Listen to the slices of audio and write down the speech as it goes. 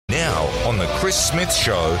Now, on the Chris Smith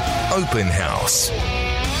Show, Open House.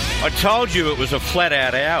 I told you it was a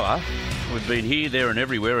flat-out hour. We've been here, there and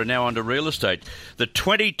everywhere, and now onto real estate. The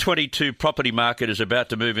 2022 property market is about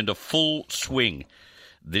to move into full swing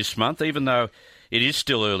this month. Even though it is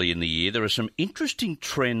still early in the year, there are some interesting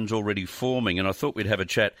trends already forming, and I thought we'd have a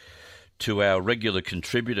chat to our regular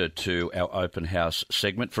contributor to our Open House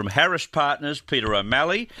segment from Harris Partners, Peter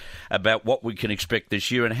O'Malley, about what we can expect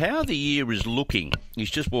this year and how the year is looking.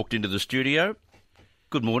 He's just walked into the studio.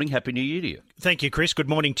 Good morning. Happy New Year to you. Thank you, Chris. Good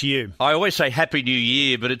morning to you. I always say Happy New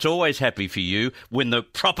Year, but it's always happy for you when the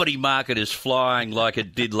property market is flying like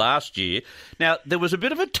it did last year. Now, there was a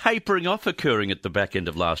bit of a tapering off occurring at the back end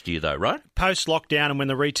of last year, though, right? Post-lockdown and when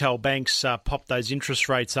the retail banks popped those interest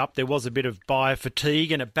rates up, there was a bit of buyer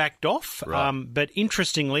fatigue and it backed off. Right. But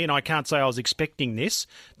interestingly, and I can't say I was expecting this,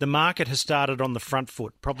 the market has started on the front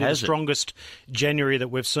foot. Probably the strongest January that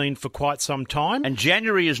we've seen for quite some time. And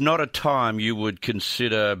January is not a time you would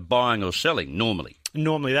consider buying or selling normally.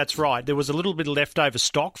 Normally, that's right. There was a little bit of leftover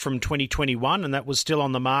stock from 2021, and that was still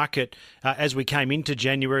on the market as we came into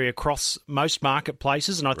January across most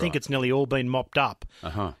marketplaces, and I think it's nearly all been mopped up.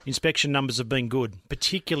 Inspection numbers have been good,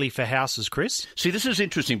 particularly for houses, Chris. See, this is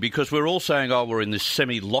interesting because we're all saying, we're in this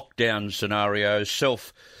semi-lockdown scenario,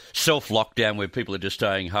 self-lockdown where people are just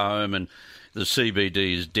staying home and the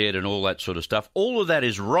CBD is dead and all that sort of stuff. All of that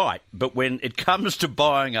is right, but when it comes to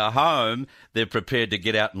buying a home, they're prepared to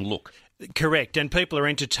get out and look. Correct, and people are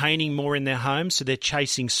entertaining more in their homes, so they're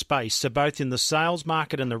chasing space. So both in the sales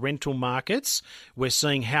market and the rental markets, we're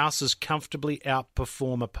seeing houses comfortably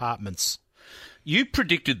outperform apartments. You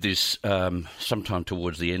predicted this sometime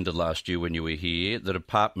towards the end of last year when you were here, that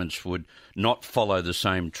apartments would not follow the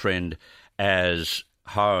same trend as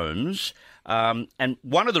homes. And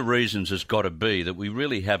one of the reasons has got to be that we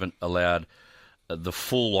really haven't allowed the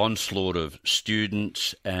full onslaught of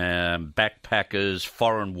students, backpackers,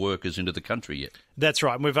 foreign workers into the country yet. That's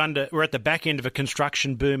right. We're at the back end of a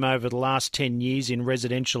construction boom over the last 10 years in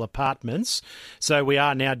residential apartments. So we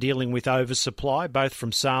are now dealing with oversupply, both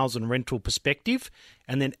from sales and rental perspective.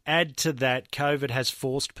 And then add to that, COVID has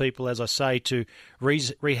forced people, as I say, to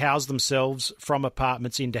rehouse themselves from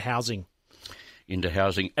apartments into housing.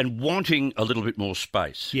 And wanting a little bit more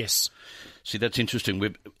space. Yes. See, that's interesting.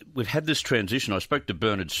 We've had this transition. I spoke to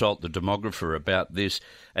Bernard Salt, the demographer, about this,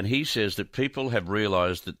 and he says that people have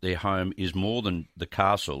realised that their home is more than the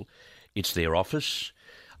castle. It's their office,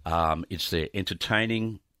 it's their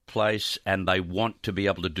entertaining place, and they want to be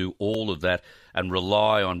able to do all of that and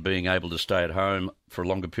rely on being able to stay at home for a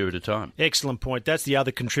longer period of time. Excellent point. That's the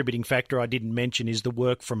other contributing factor I didn't mention is the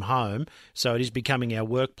work from home. So it is becoming our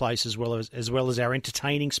workplace as well as our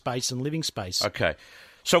entertaining space and living space. Okay.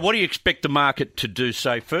 So what do you expect the market to do?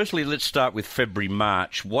 Say, firstly, let's start with February,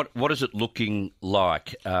 March. What is it looking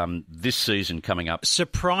like this season coming up?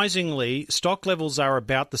 Surprisingly, stock levels are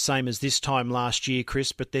about the same as this time last year,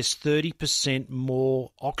 Chris, but there's 30%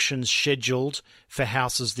 more auctions scheduled for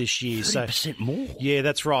houses this year. 30% more? Yeah,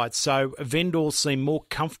 that's right. So vendors seem more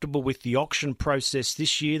comfortable with the auction process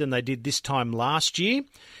this year than they did this time last year.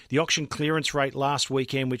 The auction clearance rate last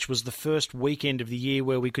weekend, which was the first weekend of the year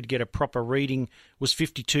where we could get a proper reading, was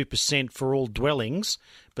 52% for all dwellings,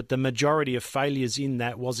 but the majority of failures in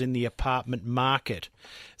that was in the apartment market.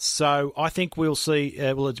 So I think we'll see,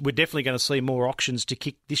 we're definitely going to see more auctions to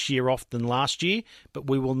kick this year off than last year, but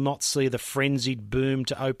we will not see the frenzied boom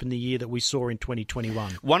to open the year that we saw in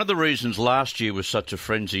 2021. One of the reasons last year was such a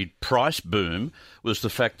frenzied price boom was the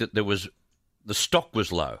fact that the stock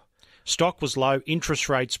was low. Stock was low, interest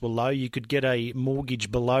rates were low. You could get a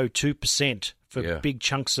mortgage below 2% for big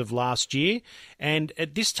chunks of last year. And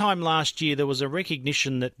at this time last year, there was a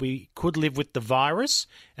recognition that we could live with the virus,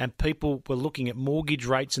 and people were looking at mortgage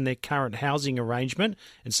rates in their current housing arrangement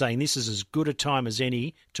and saying this is as good a time as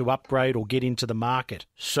any to upgrade or get into the market.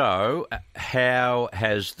 So how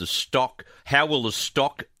will the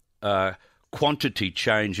stock quantity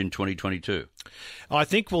change in 2022? I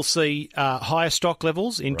think we'll see higher stock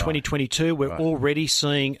levels in 2022. We're already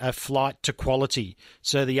seeing a flight to quality.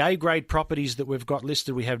 So the A-grade properties that we've got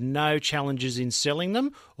listed, we have no challenges in selling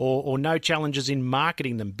them or no challenges in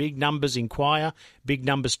marketing them. Big numbers inquire, big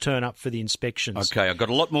numbers turn up for the inspections. Okay, I've got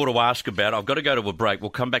a lot more to ask about. I've got to go to a break.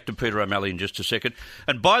 We'll come back to Peter O'Malley in just a second.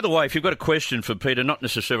 And by the way, if you've got a question for Peter, not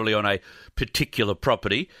necessarily on a particular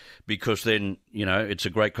property, because then, it's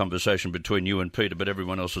a great conversation between you and Peter, but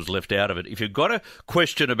everyone else is left out of it. If you've got a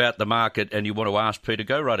question about the market and you want to ask Peter,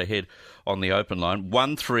 go right ahead on the open line,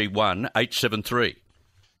 131 873.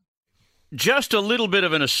 Just a little bit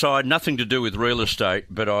of an aside, nothing to do with real estate,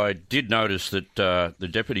 but I did notice that the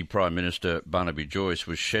Deputy Prime Minister, Barnaby Joyce,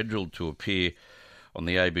 was scheduled to appear on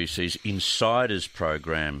the ABC's Insiders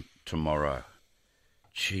program tomorrow.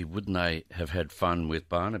 Gee, wouldn't they have had fun with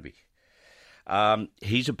Barnaby?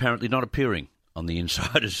 He's apparently not appearing on the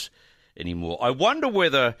Insiders anymore. I wonder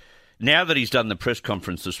whether, now that he's done the press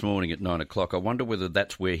conference this morning at 9 o'clock, I wonder whether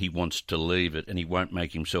that's where he wants to leave it and he won't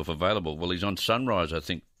make himself available. Well, he's on Sunrise, I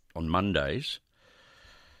think, on Mondays.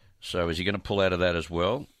 So is he going to pull out of that as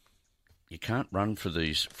well? You can't run from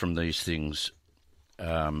these things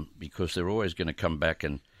because they're always going to come back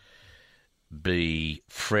and be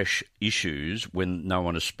fresh issues when no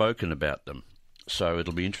one has spoken about them. So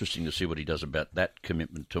it'll be interesting to see what he does about that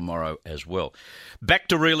commitment tomorrow as well. Back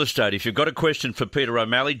to real estate. If you've got a question for Peter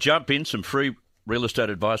O'Malley, jump in. Some free real estate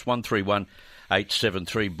advice, 131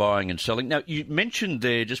 873, buying and selling. Now, you mentioned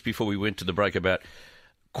there just before we went to the break about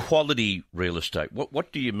quality real estate.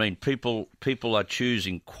 What do you mean? People are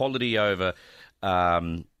choosing quality over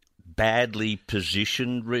badly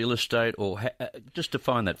positioned real estate, or just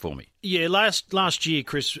define that for me. Yeah, last year,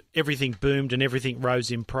 Chris, everything boomed and everything rose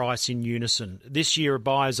in price in unison. This year,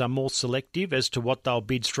 buyers are more selective as to what they'll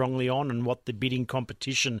bid strongly on and what the bidding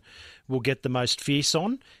competition will get the most fierce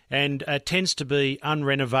on, and tends to be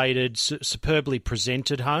unrenovated, superbly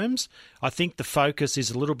presented homes. I think the focus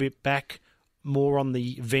is a little bit back more on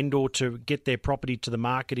the vendor to get their property to the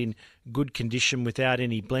market in good condition without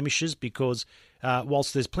any blemishes, because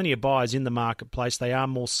whilst there's plenty of buyers in the marketplace, they are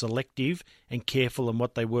more selective and careful than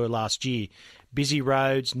what they were last year. Busy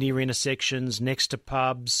roads, near intersections, next to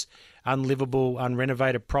pubs, unlivable,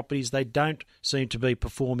 unrenovated properties, they don't seem to be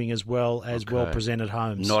performing as well as well-presented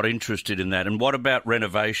homes. Not interested in that. And what about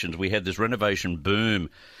renovations? We had this renovation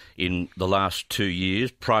boom in the last 2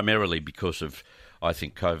 years, primarily because of, I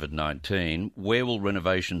think, COVID-19. Where will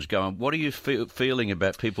renovations go? And what are you feeling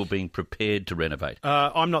about people being prepared to renovate?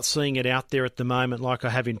 I'm not seeing it out there at the moment like I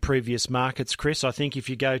have in previous markets, Chris. I think if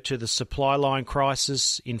you go to the supply line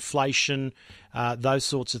crisis, inflation, those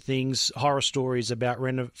sorts of things, horror stories about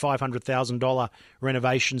 $500,000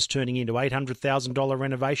 renovations turning into $800,000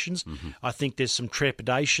 renovations. Mm-hmm. I think there's some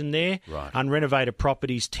trepidation there. Right. Unrenovated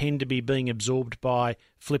properties tend to be being absorbed by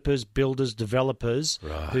flippers, builders, developers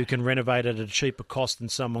who can renovate at a cheaper cost than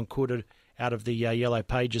someone could out of the yellow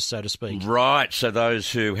pages, so to speak. Right, so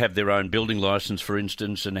those who have their own building licence, for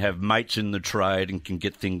instance, and have mates in the trade and can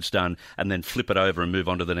get things done and then flip it over and move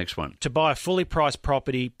on to the next one. To buy a fully priced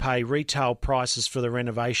property, pay retail prices for the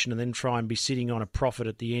renovation and then try and be sitting on a profit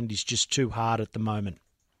at the end is just too hard at the moment.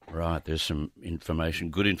 Right, there's some information,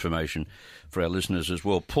 good information for our listeners as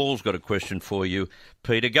well. Paul's got a question for you,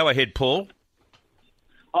 Peter. Go ahead, Paul.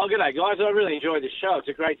 Oh, g'day, guys. I really enjoyed the show. It's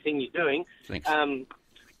a great thing you're doing. Thanks.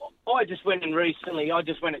 I just went in recently. I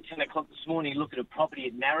just went at 10 o'clock this morning to look at a property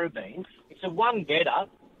at Narrabeen. It's a one-bedder,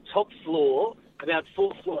 top floor, about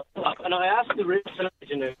 4 floors up. And I asked the real estate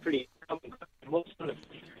agent a pretty common question,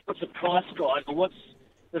 what's the price guide, or what's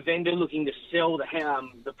the vendor looking to sell the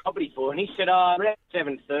property for? And he said, around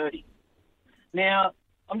 $730. Now,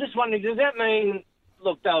 I'm just wondering, does that mean,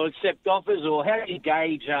 look, they'll accept offers, or how do you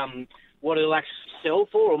gauge what it'll actually sell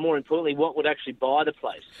for, or more importantly, what would actually buy the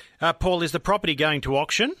place? Paul, is the property going to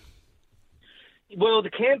auction? Well, the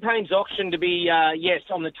campaign's auctioned to be, yes,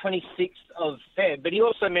 on the 26th of Feb, but he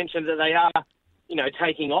also mentioned that they are,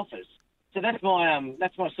 taking offers. So that's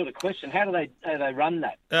my sort of question. How do they run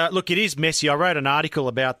that? Look, it is messy. I wrote an article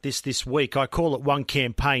about this week. I call it one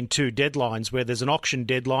campaign, two deadlines, where there's an auction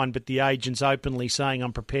deadline, but the agent's openly saying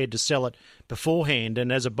I'm prepared to sell it beforehand.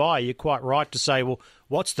 And as a buyer, you're quite right to say, well,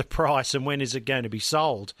 what's the price and when is it going to be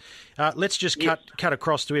sold? Let's just cut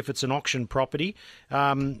across to if it's an auction property.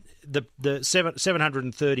 The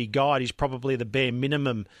 730 guide is probably the bare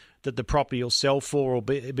minimum that the property will sell for, or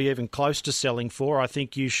be even close to selling for. I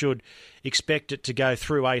think you should expect it to go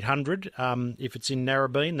through 800 if it's in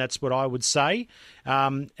Narrabeen. That's what I would say.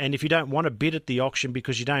 And if you don't want to bid at the auction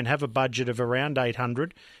because you don't have a budget of around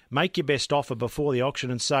 800, make your best offer before the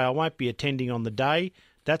auction and say, I won't be attending on the day.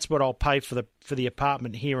 That's what I'll pay for the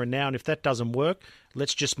apartment here and now. And if that doesn't work,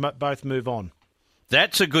 let's just both move on.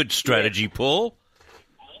 That's a good strategy, Paul.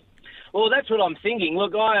 Well, that's what I'm thinking.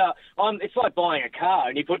 Look, it's like buying a car,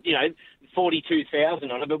 and you put,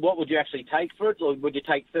 $42,000 on it. But what would you actually take for it? Or would you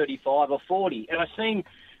take 35 or 40? And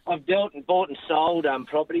I've bought and sold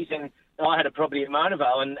properties, and I had a property at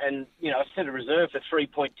Monavale, and I set a reserve for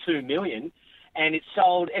 $3.2 million, and it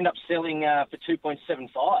ended up selling for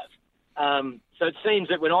 $2.75. So it seems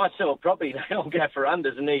that when I sell a property, they all go for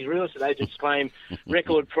unders, and these real estate agents claim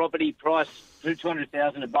record property price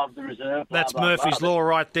 $200,000 above the reserve. That's Murphy's Law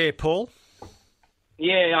right there, Paul.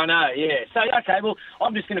 Yeah, I know, yeah. So, okay, well,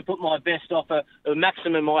 I'm just going to put my best offer, the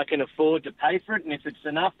maximum I can afford to pay for it, and if it's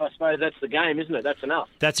enough, I suppose that's the game, isn't it? That's enough.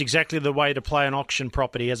 That's exactly the way to play an auction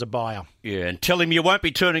property as a buyer. Yeah, and tell him you won't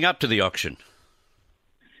be turning up to the auction.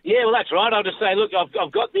 Yeah, well, that's right. I'll just say, look,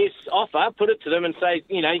 I've got this offer, put it to them and say,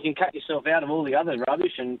 you can cut yourself out of all the other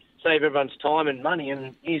rubbish and save everyone's time and money,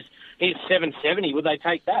 and here's $770. Would they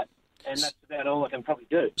take that? And that's about all I can probably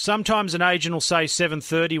do. Sometimes an agent will say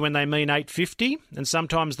 $730 when they mean $850, and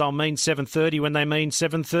sometimes they'll mean $730 when they mean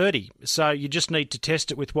 $730. So you just need to test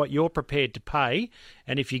it with what you're prepared to pay,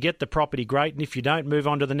 and if you get the property, great, and if you don't, move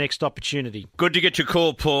on to the next opportunity. Good to get your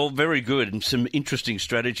call, Paul. Very good, and some interesting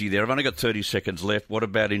strategy there. I've only got 30 seconds left. What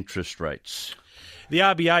about interest rates? The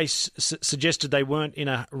RBA suggested they weren't in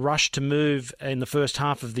a rush to move in the first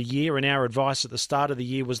half of the year, and our advice at the start of the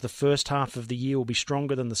year was the first half of the year will be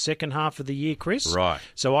stronger than the second half of the year, Chris. Right.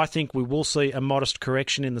 So I think we will see a modest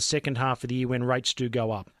correction in the second half of the year when rates do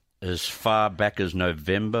go up. As far back as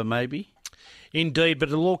November, maybe? Indeed, but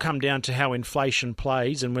it'll all come down to how inflation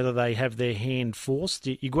plays and whether they have their hand forced.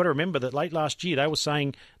 You've got to remember that late last year they were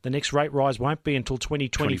saying the next rate rise won't be until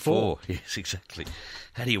 2024. Yes, exactly.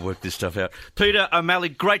 How do you work this stuff out? Peter O'Malley,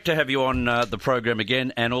 great to have you on the program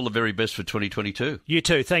again, and all the very best for 2022. You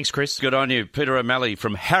too. Thanks, Chris. Good on you. Peter O'Malley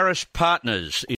from Harris Partners.